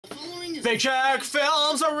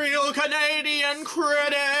BigJackFilms, a real Canadian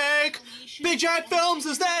critic. BigJackFilms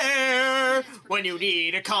is there when you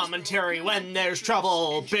need a commentary when there's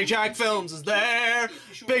trouble. BigJackFilms is there.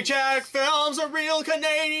 BigJackFilms, a real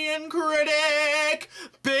Canadian critic.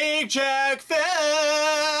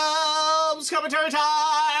 BigJackFilms, commentary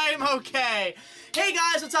time. Okay. Hey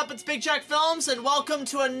guys, what's up? It's BigJackFilms, and welcome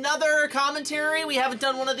to another commentary. We haven't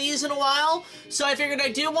done one of these in a while, so I figured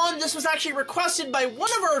I'd do one. This was actually requested by one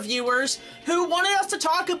of our viewers who wanted us to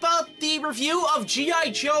talk about the review of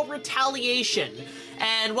G.I. Joe Retaliation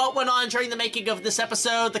and what went on during the making of this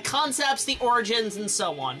episode, the concepts, the origins, and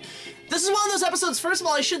so on. This is one of those episodes, first of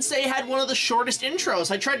all, I should say, had one of the shortest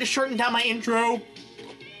intros. I tried to shorten down my intro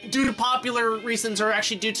due to popular reasons, or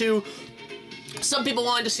actually due to some people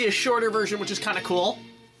wanted to see a shorter version, which is kind of cool.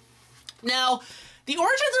 Now, the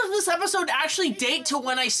origins of this episode actually date to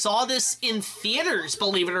when I saw this in theaters,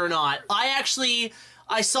 believe it or not. I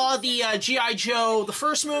saw the G.I. Joe, the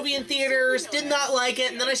first movie in theaters, did not like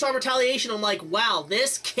it, and then I saw Retaliation, I'm like, wow,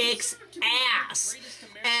 this kicks ass.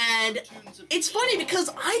 And it's funny because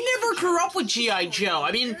I never grew up with G.I. Joe.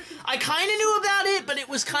 I mean, I kind of knew about it, but it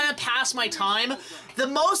was kind of past my time. The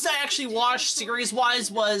most I actually watched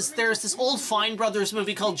series-wise was there's this old Fine Brothers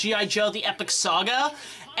movie called G.I. Joe, The Epic Saga.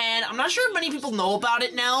 And I'm not sure if many people know about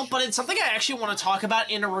it now, but it's something I actually want to talk about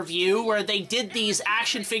in a review where they did these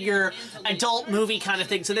action figure adult movie kind of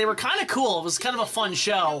things. So they were kind of cool. It was kind of a fun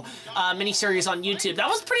show, miniseries on YouTube. That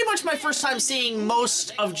was pretty much my first time seeing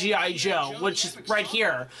most of G.I. Joe, which is right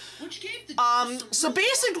here. So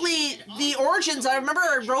basically, the origins, I remember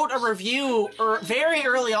I wrote a review very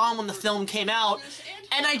early on when the film came out,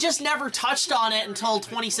 and I just never touched on it until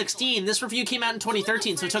 2016. This review came out in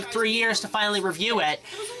 2013, so it took 3 years to finally review it.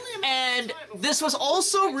 And this was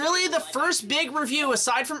also really the first big review,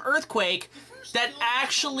 aside from Earthquake, that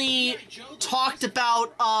actually talked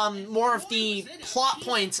about more of the plot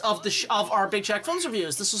points of our BigJackFilms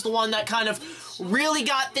reviews. This was the one that kind of really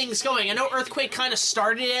got things going. I know Earthquake kind of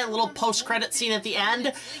started it, a little post-credit scene at the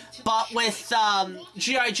end, but with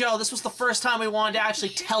G.I. Joe, this was the first time we wanted to actually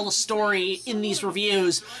tell a story in these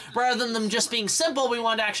reviews. Rather than them just being simple, we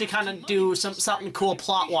wanted to actually kind of do something cool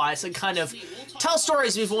plot-wise and kind of tell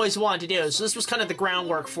stories we've always wanted to do. So this was kind of the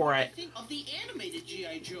groundwork for it.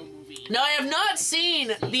 Now, I have not seen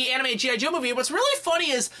the animated G.I. Joe movie. What's really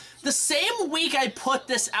funny is the same week I put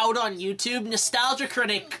this out on YouTube, nostalgia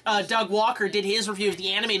critic Doug Walker did his review of the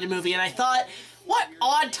animated movie, and I thought, what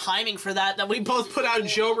odd timing for that we both put out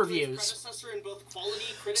Joe reviews.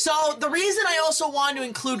 So the reason I also wanted to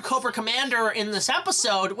include Cobra Commander in this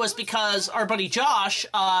episode was because our buddy Josh,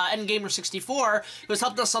 Endgamer64, who has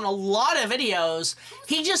helped us on a lot of videos,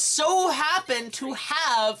 he just so happened to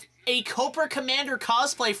have a Cobra Commander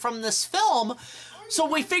cosplay from this film, so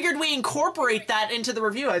we figured we incorporate that into the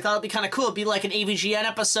review. I thought it'd be kind of cool. It'd be like an AVGN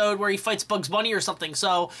episode where he fights Bugs Bunny or something.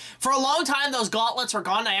 So for a long time, those gauntlets were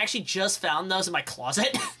gone. I actually just found those in my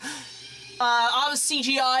closet. I have a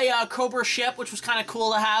CGI Cobra ship, which was kind of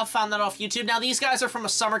cool to have. Found that off YouTube. Now, these guys are from a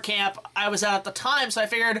summer camp I was at the time, so I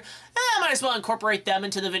figured, I might as well incorporate them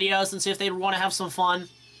into the videos and see if they'd want to have some fun.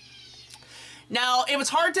 Now, it was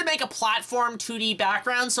hard to make a platform 2D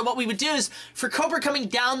background, so what we would do is, for Cobra coming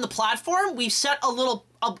down the platform, we set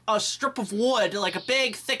a strip of wood, like a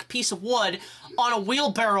big, thick piece of wood, on a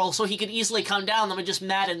wheelbarrow so he could easily come down, then we just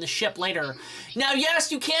mat in the ship later. Now, yes,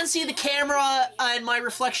 you can see the camera and my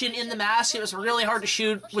reflection in the mask. It was really hard to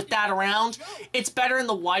shoot with that around. It's better in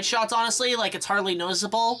the wide shots, honestly, like, it's hardly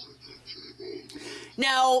noticeable.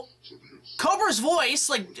 Now, Cobra's voice,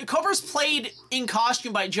 Cobra's played in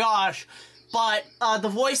costume by Josh, but the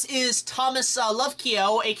voice is Thomas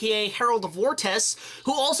LOVECCHIO, aka Harold of Vortis,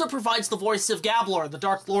 who also provides the voice of Gablor, the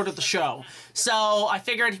Dark Lord of the show. So I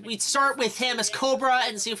figured we'd start with him as Cobra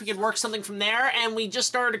and see if we could work something from there, and we just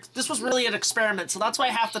started. This was really an experiment, so that's why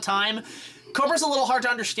half the time Cobra's a little hard to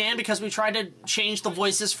understand because we tried to change the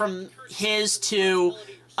voices from his to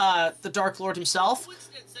the Dark Lord himself.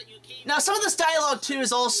 Now, some of this dialogue, too,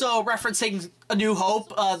 is also referencing A New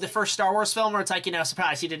Hope, the first Star Wars film, where it's like,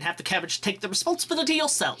 surprise, you didn't have to take the responsibility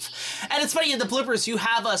yourself. And it's funny, in the bloopers, you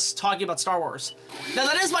have us talking about Star Wars. Now,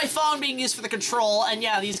 that is my phone being used for the control, and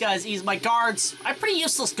yeah, these guys, my guards, I'm pretty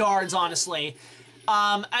useless guards, honestly.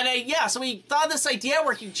 So we thought of this idea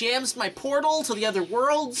where he jams my portal to the other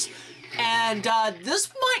worlds, and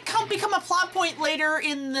this might become a plot point later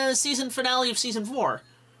in the season finale of Season 4.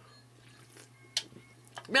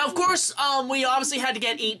 Now, of course, we obviously had to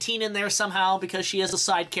get 18 in there somehow because she is a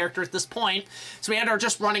side character at this point. So we had her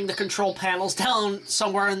just running the control panels down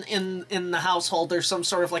somewhere in the household. There's some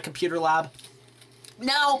sort of, computer lab.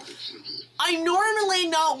 Now, I normally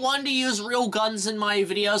not one to use real guns in my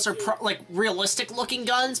videos or like realistic looking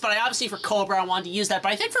guns, but I obviously for Cobra I wanted to use that.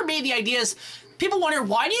 But I think for me the idea is, people wonder,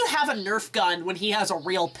 why do you have a Nerf gun when he has a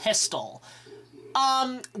real pistol?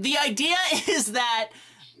 The idea is that,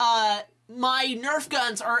 my Nerf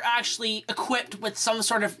guns are actually equipped with some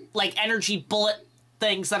sort of, like, energy bullet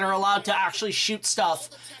things that are allowed to actually shoot stuff,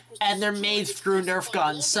 and they're made through Nerf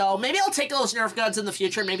guns. So maybe I'll take those Nerf guns in the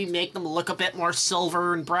future, maybe make them look a bit more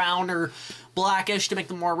silver and brown or blackish to make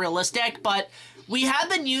them more realistic, but we have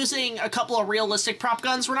been using a couple of realistic prop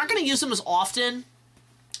guns. We're not going to use them as often,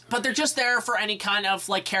 but they're just there for any kind of,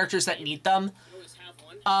 like, characters that need them.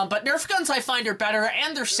 But Nerf guns I find are better,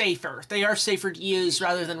 and they're safer. They are safer to use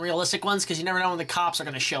rather than realistic ones, because you never know when the cops are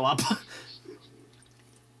going to show up.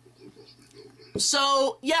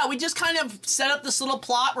 So, yeah, we just kind of set up this little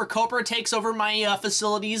plot where Cobra takes over my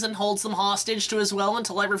facilities and holds them hostage to his will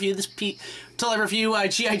until I review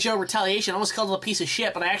G.I. Joe Retaliation. I almost called it a piece of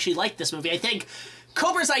shit, but I actually like this movie. I think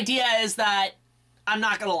Cobra's idea is that I'm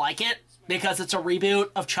not going to like it, because it's a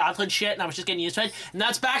reboot of childhood shit, and I was just getting used to it. And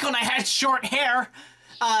that's back when I had short hair.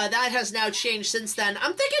 That has now changed since then.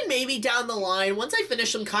 I'm thinking maybe down the line, once I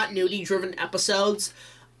finish some continuity-driven episodes,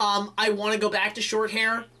 I want to go back to short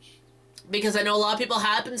hair. Because I know a lot of people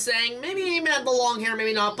have been saying, maybe the long hair,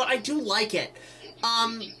 maybe not, but I do like it.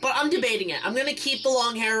 But I'm debating it. I'm going to keep the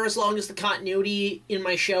long hair as long as the continuity in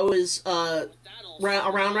my show is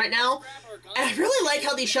around right now. And I really like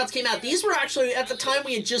how these shots came out. These were actually, at the time,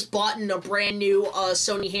 we had just bought a brand new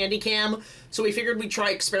Sony Handycam, so we figured we'd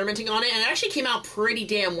try experimenting on it, and it actually came out pretty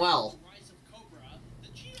damn well.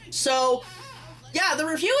 So, yeah, the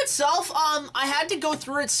review itself, I had to go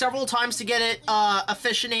through it several times to get it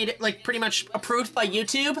officiated, like, pretty much approved by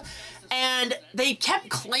YouTube, and they kept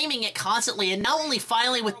claiming it constantly, and not only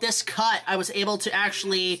finally with this cut, I was able to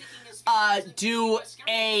actually do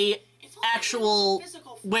a actual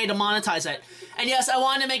way to monetize it. And yes, I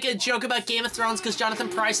wanted to make a joke about Game of Thrones because Jonathan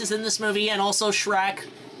Pryce is in this movie, and also Shrek,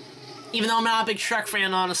 even though I'm not a big Shrek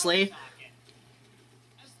fan, honestly.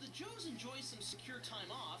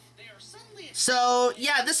 So,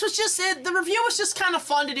 yeah, this was just it. The review was just kind of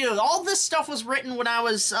fun to do. All this stuff was written when I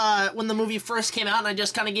was, when the movie first came out, and I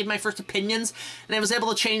just kind of gave my first opinions, and I was able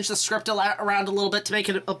to change the script around a little bit to make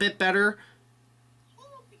it a bit better.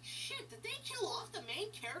 Holy shit, did they kill off the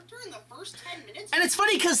main character in the first 10 minutes? And it's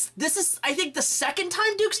funny, because this is, I think, the second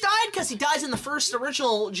time Dukes died, because he dies in the first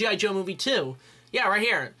original G.I. Joe movie, too. Yeah, right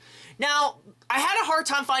here. Now, I had a hard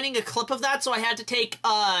time finding a clip of that, so I had to take,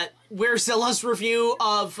 Werezilla's review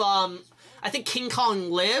of, I think King Kong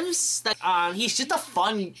Lives. That he's just a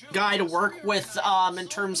fun guy to work with in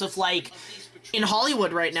terms of, like, in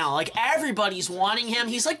Hollywood right now. Like, everybody's wanting him.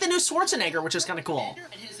 He's like the new Schwarzenegger, which is kind of cool.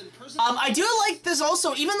 I do like this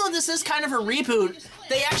also, even though this is kind of a reboot,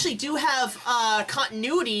 they actually do have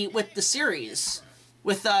continuity with the series,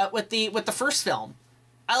 with the first film.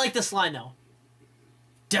 I like this line though.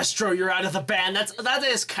 Destro, you're out of the band. That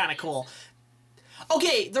is kind of cool.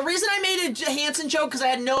 Okay, the reason I made a Hanson joke because I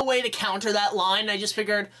had no way to counter that line. I just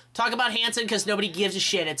figured, talk about Hanson because nobody gives a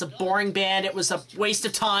shit. It's a boring band. It was a waste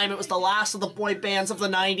of time. It was the last of the boy bands of the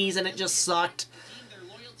 90s, and it just sucked.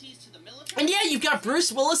 And yeah, you've got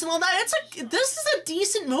Bruce Willis and all that. This is a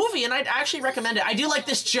decent movie, and I'd actually recommend it. I do like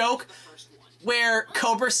this joke where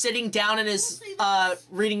Cobra's sitting down and is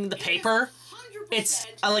reading the paper.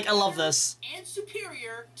 I love this. And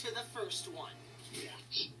superior to the first one.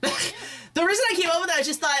 The reason I came up with that, I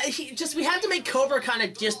just thought, we had to make Cobra kind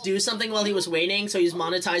of just do something while he was waiting, so he's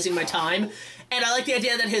monetizing my time. And I like the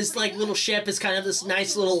idea that his, like, little ship is kind of this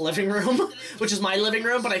nice little living room, which is my living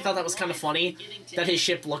room, but I thought that was kind of funny, that his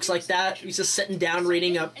ship looks like that. He's just sitting down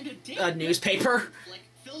reading a newspaper.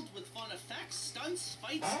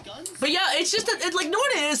 But yeah, it's just, like, know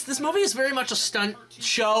what it is? This movie is very much a stunt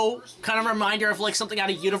show, kind of a reminder of, like, something out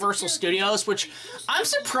of Universal Studios, which I'm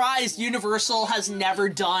surprised Universal has never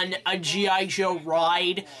done a G.I. Joe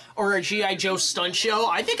ride or a G.I. Joe stunt show.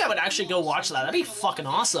 I think I would actually go watch that. That'd be fucking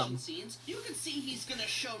awesome.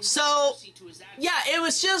 So, yeah, it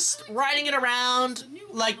was just writing it around,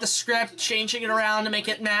 like, the script, changing it around to make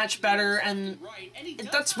it match better, and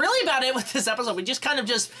that's really about it with this episode. We just kind of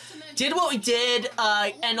just did what we did,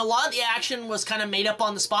 and a lot of the action was kind of made up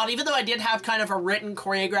on the spot, even though I did have kind of a written,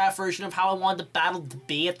 choreographed version of how I wanted the battle to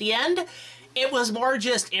be at the end. It was more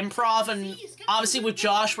just improv, and obviously with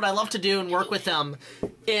Josh, what I love to do and work with him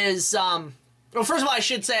is, well, first of all, I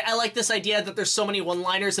should say, I like this idea that there's so many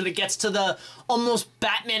one-liners that it gets to the almost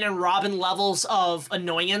Batman and Robin levels of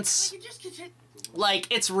annoyance. Like,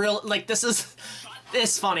 it's real, like, this is...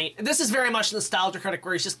 It's funny. This is very much nostalgia critic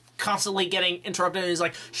where he's just constantly getting interrupted and he's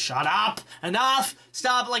like, shut up, enough,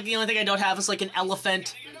 stop. Like, the only thing I don't have is like an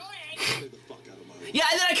elephant. Yeah,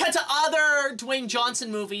 and then I cut to other Dwayne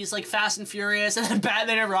Johnson movies like Fast and Furious and then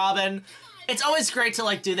Batman and Robin. It's always great to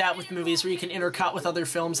like do that with movies where you can intercut with other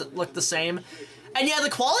films that look the same. And yeah, the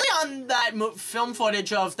quality on that film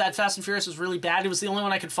footage of that Fast and Furious was really bad. It was the only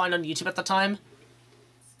one I could find on YouTube at the time.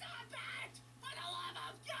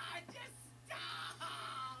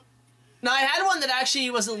 Now, I had one that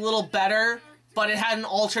actually was a little better, but it had an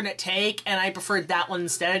alternate take, and I preferred that one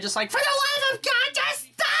instead. Just like, for the love of God, just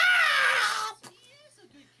stop!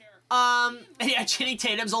 Yeah, Channing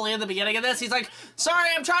Tatum's only in the beginning of this. He's like, sorry,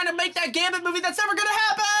 I'm trying to make that Gambit movie that's never gonna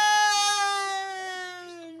happen!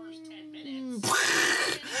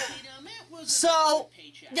 So,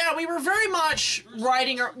 yeah, we were very much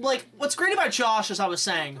writing, like, what's great about Josh, as I was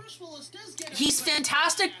saying, he's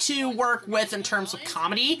fantastic to work with in terms of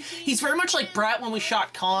comedy. He's very much like Brett when we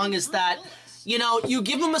shot Kong, is that, you know, you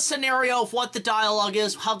give him a scenario of what the dialogue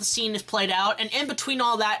is, how the scene is played out, and in between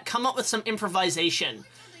all that, come up with some improvisation.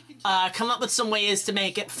 Come up with some ways to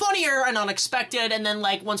make it funnier and unexpected, and then,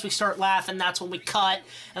 like, once we start laughing, that's when we cut,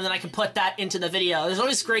 and then I can put that into the video. It's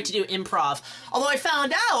always great to do improv. Although I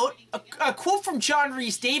found out, a quote from John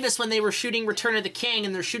Rhys-Davies when they were shooting Return of the King,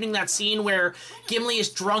 and they're shooting that scene where Gimli is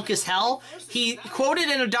drunk as hell, he quoted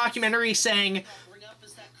in a documentary saying,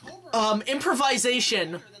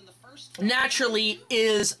 improvisation naturally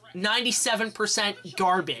is 97%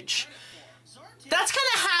 garbage. That's kind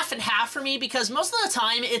of half and half for me, because most of the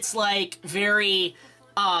time it's like very,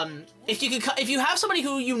 if you have somebody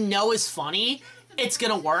who you know is funny, it's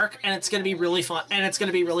gonna work and it's gonna be really fun and it's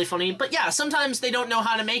gonna be really funny. But yeah, sometimes they don't know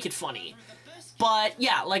how to make it funny. But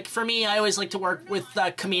yeah, like for me, I always like to work with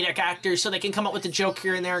comedic actors so they can come up with a joke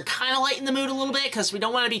here and there and kind of lighten the mood a little bit, because we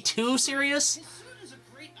don't want to be too serious.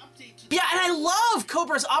 Yeah, and I love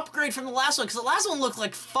Cobra's upgrade from the last one, because the last one looked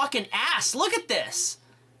like fucking ass. Look at this.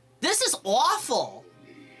 This is awful.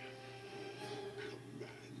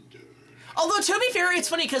 Although, to be fair, it's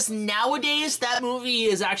funny because nowadays that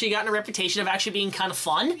movie has actually gotten a reputation of actually being kind of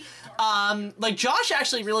fun. Like, Josh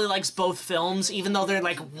actually really likes both films, even though they're,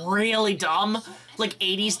 like, really dumb. Like,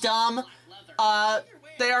 80s dumb.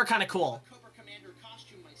 They are kind of cool.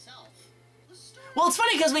 Well, it's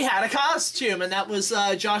funny because we had a costume, and that was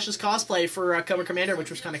Josh's cosplay for Cobra Commander,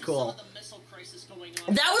 which was kind of cool.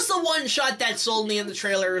 That was the one shot that sold me in the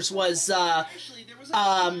trailers, was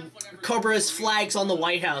Cobra's flags on the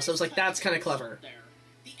White House. I was like, that's kind of clever.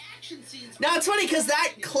 Now, it's funny because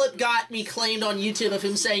that clip got me claimed on YouTube of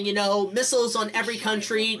him saying, you know, missiles on every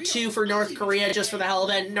country, 2 for North Korea just for the hell of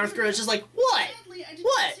it. And North Korea's just like, what?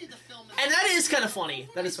 What? And that is kind of funny.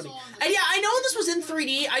 That is funny. And yeah, I know this was in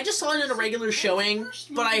 3D. I just saw it in a regular showing,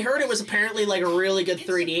 but I heard it was apparently like a really good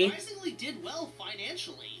 3D.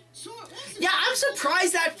 Yeah, I'm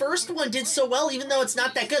surprised that first one did so well, even though it's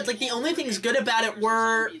not that good. Like, the only things good about it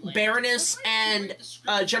were Baroness and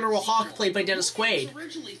General Hawk, played by Dennis Quaid.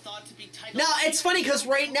 Now, it's funny, because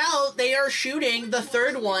right now, they are shooting the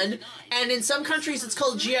third one, and in some countries it's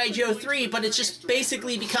called G.I. Joe 3, but it's just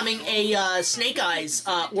basically becoming a Snake Eyes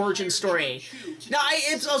origin story. Now,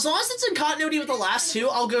 as long as it's in continuity with the last two,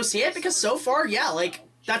 I'll go see it, because so far, yeah, like,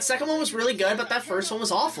 that second one was really good, but that first one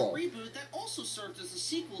was awful.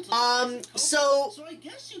 So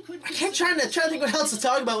I can't try to think what else to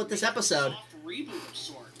talk about with this episode.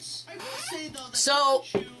 So,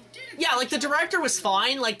 yeah, like, the director was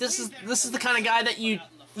fine. Like, this is the kind of guy that you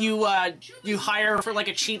hire for, like,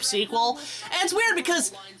 a cheap sequel. And it's weird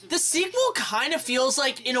because the sequel kind of feels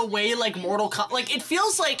like, in a way, like Mortal Kombat. Like, it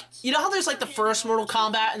feels like, you know how there's, like, the first Mortal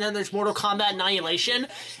Kombat and then there's Mortal Kombat Annihilation?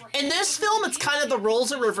 In this film, it's kind of the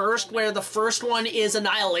roles are reversed, where the first one is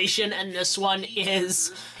Annihilation and this one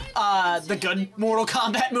is the good Mortal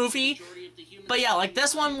Kombat movie. But yeah, like,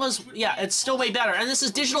 this one was, yeah, it's still way better. And this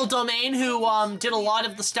is Digital Domain, who did a lot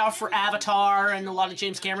of the stuff for Avatar and a lot of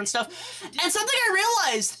James Cameron stuff. And something I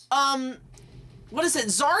realized, what is it?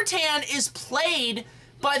 Zartan is played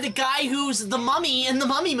by the guy who's the Mummy in the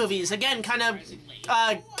Mummy movies. Again, kind of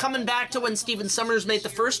coming back to when Stephen Sommers made the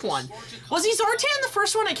first one. Was he Zartan in the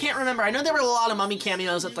first one? I can't remember. I know there were a lot of Mummy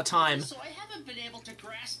cameos at the time.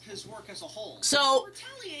 So,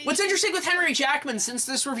 what's interesting with Henry Jackman, since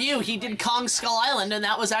this review, he did Kong Skull Island, and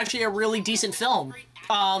that was actually a really decent film.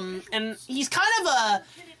 And he's kind of a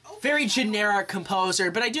very generic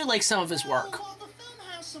composer, but I do like some of his work.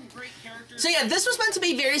 So yeah, this was meant to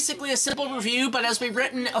be basically a simple review, but as we've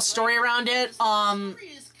written a story around it,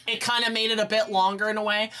 it kind of made it a bit longer in a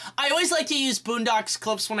way. I always like to use Boondocks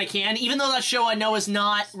clips when I can, even though that show I know is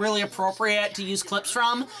not really appropriate to use clips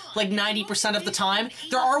from, like 90% of the time.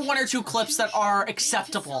 There are one or two clips that are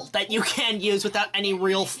acceptable, that you can use without any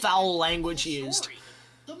real foul language used.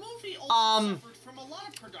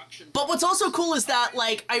 But what's also cool is that,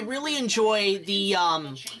 like, I really enjoy the,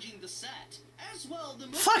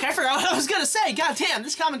 fuck, I forgot what I was gonna say. God damn,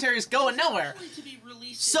 this commentary is going nowhere.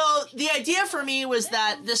 So, the idea for me was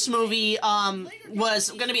that this movie,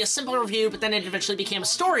 was gonna be a simple review, but then it eventually became a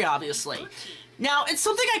story, obviously. Now, it's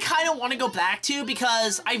something I kind of want to go back to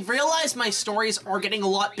because I realize my stories are getting a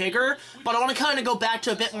lot bigger, but I want to kind of go back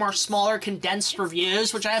to a bit more smaller, condensed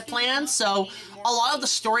reviews, which I have planned, so a lot of the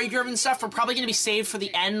story-driven stuff are probably going to be saved for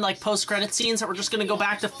the end, like post-credit scenes, that we're just going to go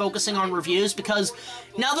back to focusing on reviews, because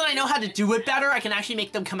now that I know how to do it better, I can actually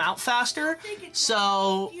make them come out faster,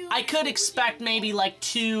 so I could expect maybe like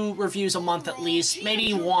 2 reviews a month at least,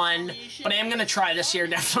 maybe 1, but I am going to try this year,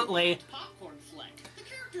 definitely.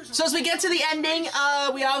 So as we get to the ending,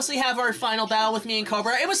 we obviously have our final battle with me and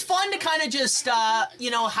Cobra. It was fun to kind of just,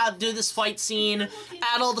 you know, do this fight scene,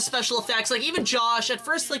 add all the special effects. Like, even Josh, at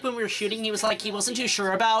first, like, when we were shooting, he was like, he wasn't too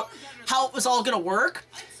sure about how it was all gonna work.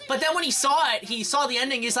 But then when he saw it, he saw the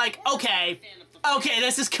ending, he's like, okay,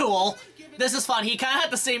 this is cool. This is fun. He kind of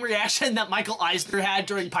had the same reaction that Michael Eisner had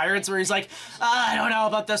during Pirates, where he's like, I don't know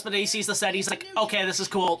about this, but then he sees the set, he's like, okay, this is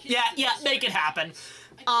cool. Yeah, make it happen.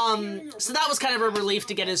 So that was kind of a relief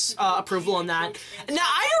to get his approval on that. Now,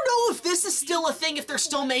 I don't know if this is still a thing, if they're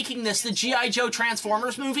still making this, the G.I. Joe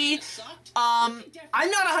Transformers movie. I'm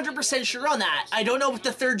not 100% sure on that. I don't know with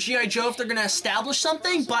the third G.I. Joe if they're going to establish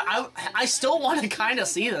something, but I still want to kind of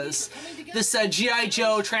see this G.I.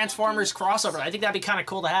 Joe Transformers crossover. I think that'd be kind of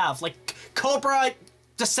cool to have. Like, Cobra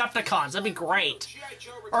Decepticons, that'd be great.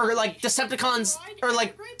 Or, like, Decepticons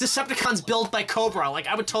built by Cobra. Like,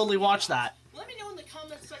 I would totally watch that.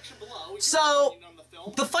 So,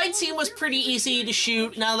 the fight scene was pretty easy to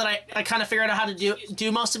shoot now that I kind of figured out how to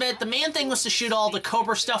do most of it. The main thing was to shoot all the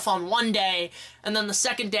Cobra stuff on one day, and then the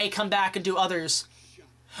second day come back and do others.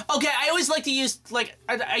 Okay, I always like to use, like,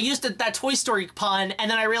 I used that Toy Story pun,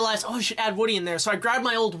 and then I realized, oh, I should add Woody in there. So I grabbed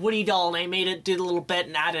my old Woody doll, and I made it do a little bit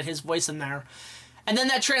and added his voice in there. And then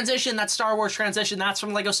that transition, that Star Wars transition, that's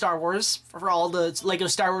from Lego Star Wars, for all the Lego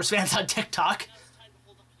Star Wars fans on TikTok.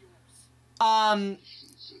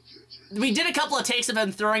 We did a couple of takes of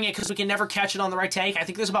him throwing it because we can never catch it on the right take. I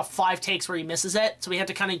think there's about 5 takes where he misses it, so we had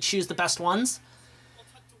to kind of choose the best ones.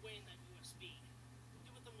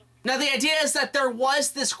 Now, the idea is that there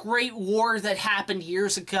was this great war that happened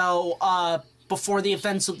years ago, before the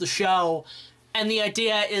events of the show, and the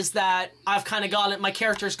idea is that I've kind of my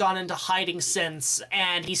character's gone into hiding since,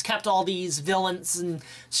 and he's kept all these villains and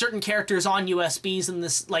certain characters on USBs in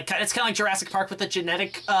this, like, it's kind of like Jurassic Park with the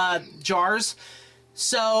genetic, jars.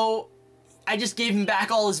 So I just gave him back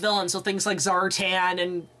all his villains, so things like Zartan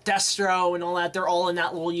and Destro and all that, they're all in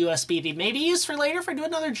that little USB they maybe use for later if I do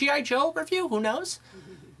another G.I. Joe review, who knows?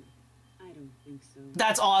 I don't think so.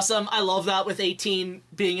 That's awesome. I love that with 18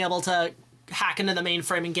 being able to hack into the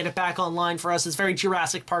mainframe and get it back online for us. It's very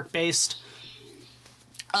Jurassic Park based.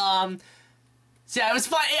 So yeah, it was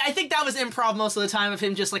fun. I think that was improv most of the time of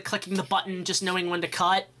him just like clicking the button, just knowing when to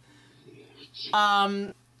cut.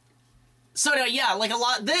 So anyway, yeah, like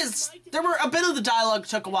there were a bit of the dialogue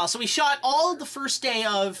took a while. So we shot all the first day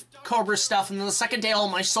of Cobra's stuff, and then the second day all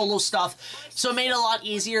my solo stuff. So it made it a lot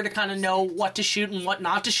easier to kind of know what to shoot and what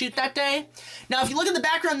not to shoot that day. Now, if you look at the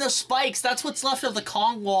background, those spikes, that's what's left of the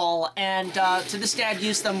Kong wall, and to this day I've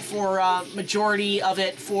used them for majority of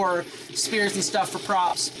it for spears and stuff for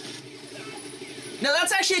props. Now,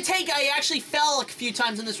 that's actually a take. I actually fell a few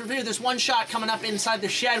times in this review. There's one shot coming up inside the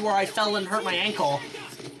shed where I fell and hurt my ankle.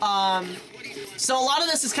 So a lot of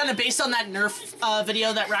this is kind of based on that Nerf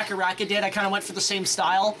video that Raka Raka did. I kind of went for the same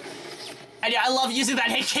style. And yeah, I love using that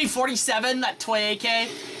AK-47, that toy AK.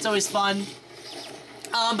 It's always fun.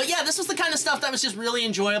 But yeah, this was the kind of stuff that was just really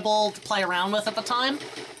enjoyable to play around with at the time.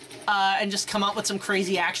 And just come up with some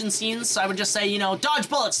crazy action scenes. So I would just say, you know, dodge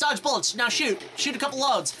bullets, now shoot a couple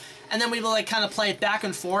loads. And then we would like kind of play it back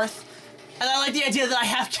and forth. And I like the idea that I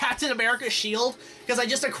have Captain America's shield, because I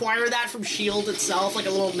just acquired that from S.H.I.E.L.D. itself, like a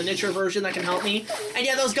little miniature version that can help me. And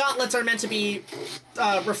yeah, those gauntlets are meant to be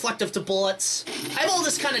reflective to bullets. I have all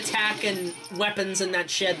this kind of tack and weapons in that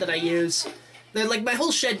shed that I use. They're like, my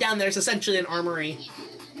whole shed down there is essentially an armory.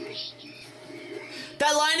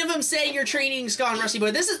 That line of him saying your training's gone rusty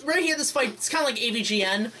boy, this is, right here, this fight, it's kind of like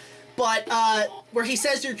AVGN. But, where he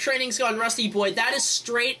says your training's gone rusty, boy, that is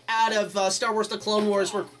straight out of Star Wars The Clone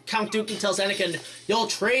Wars, where Count Dooku tells Anakin, your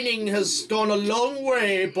training has gone a long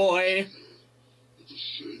way, boy.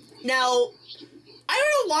 Now, I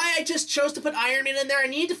don't know why I just chose to put Iron Man in there. I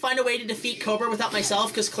needed to find a way to defeat Cobra without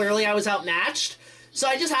myself, because clearly I was outmatched. So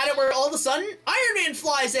I just had it where all of a sudden, Iron Man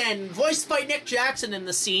flies in, voiced by Nick Jackson in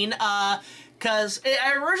the scene, because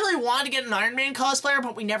I originally wanted to get an Iron Man cosplayer,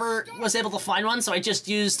 but we never was able to find one, so I just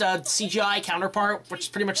used a CGI counterpart, which is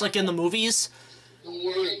pretty much like in the movies. Don't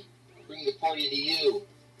worry, I'll bring the party to you.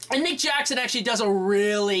 And Nick Jackson actually does a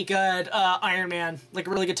really good Iron Man, like a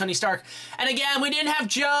really good Tony Stark. And again, we didn't have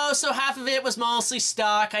Joe, so half of it was mostly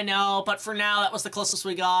stock, I know, but for now, that was the closest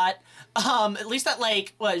we got. At least that,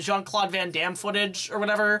 like, what, Jean-Claude Van Damme footage or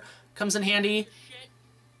whatever comes in handy.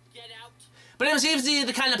 But it was easy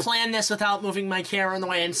to kind of plan this without moving my camera in the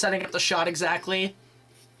way and setting up the shot exactly.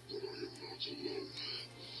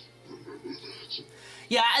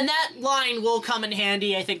 Yeah, and that line will come in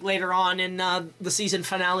handy, I think, later on in the season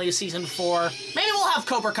finale of Season 4. Maybe we'll have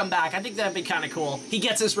Cobra come back. I think that'd be kind of cool. He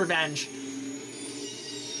gets his revenge.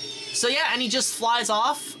 So yeah, and he just flies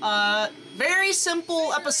off. Very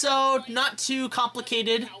simple episode, not too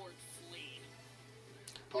complicated.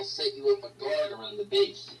 I'll set you up a guard around the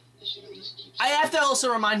base. I have to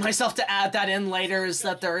also remind myself to add that in later, is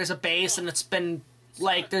that there is a base, and it's been,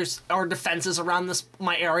 like, there's our defenses around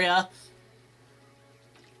my area.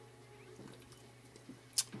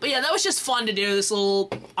 But yeah, that was just fun to do, this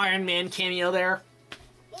little Iron Man cameo there.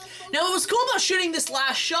 Now, what was cool about shooting this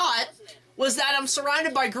last shot was that I'm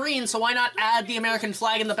surrounded by green, so why not add the American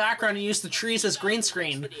flag in the background and use the trees as green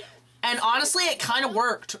screen? And honestly, it kind of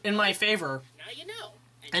worked in my favor. Now you know.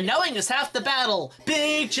 And knowing is half the battle.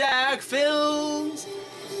 BigJackFilms!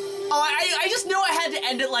 Oh, I just knew I had to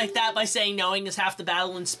end it like that by saying knowing is half the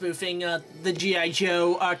battle and spoofing the G.I.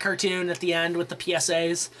 Joe cartoon at the end with the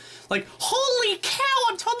PSAs. Like, holy cow,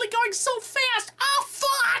 I'm totally going so fast! Oh,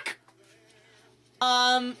 fuck!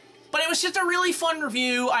 But it was just a really fun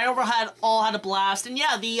review. I all had a blast. And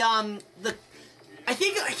yeah, I can't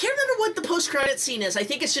remember what the post-credit scene is. I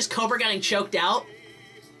think it's just Cobra getting choked out.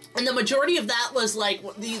 And the majority of that was like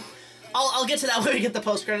I'll get to that when we get the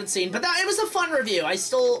post-credit scene. But it was a fun review. I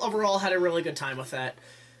still overall had a really good time with it.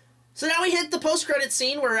 So now we hit the post-credit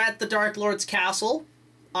scene. We're at the Dark Lord's castle,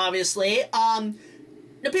 obviously. Now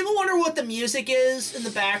people wonder what the music is in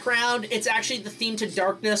the background. It's actually the theme to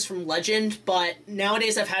Darkness from Legend, but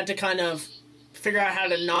nowadays I've had to kind of figure out how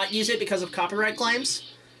to not use it because of copyright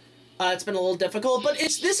claims. It's been a little difficult, but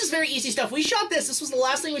this is very easy stuff. We shot this. This was the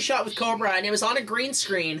last thing we shot with Cobra, and it was on a green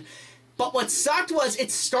screen. But what sucked was it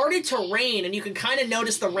started to rain, and you can kind of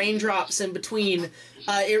notice the raindrops in between.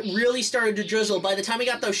 It really started to drizzle. By the time we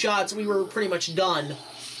got those shots, we were pretty much done.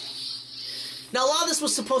 Now, a lot of this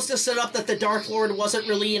was supposed to set up that the Dark Lord wasn't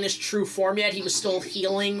really in his true form yet. He was still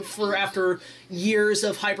healing after years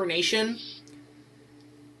of hibernation.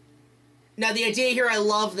 Now, the idea here, I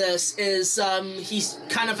love this, is he's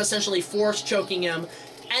kind of essentially force choking him.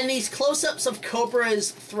 And these close-ups of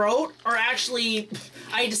Cobra's throat are actually,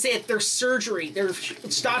 I hate to say it, they're surgery. They're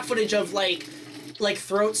stock footage of, like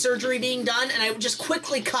throat surgery being done. And I would just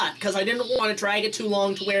quickly cut, because I didn't want to drag it too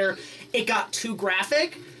long to where it got too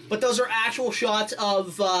graphic. But those are actual shots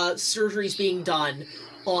of surgeries being done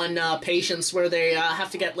on patients where they have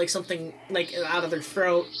to get, like, something, like, out of their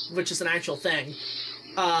throat, which is an actual thing.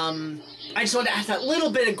 I just wanted to add that little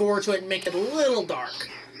bit of gore to it and make it a little dark,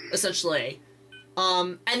 essentially.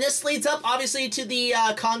 And this leads up, obviously, to the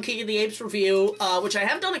Kong King of the Apes review, which I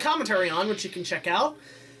have done a commentary on, which you can check out.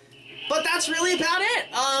 But that's really about it.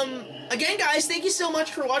 Again, guys, thank you so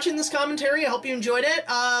much for watching this commentary. I hope you enjoyed it.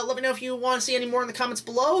 Let me know if you want to see any more in the comments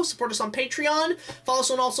below. Support us on Patreon. Follow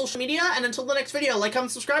us on all social media. And until the next video, like,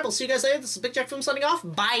 comment, subscribe. I'll see you guys later. This is BigJackFilms signing off.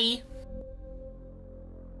 Bye!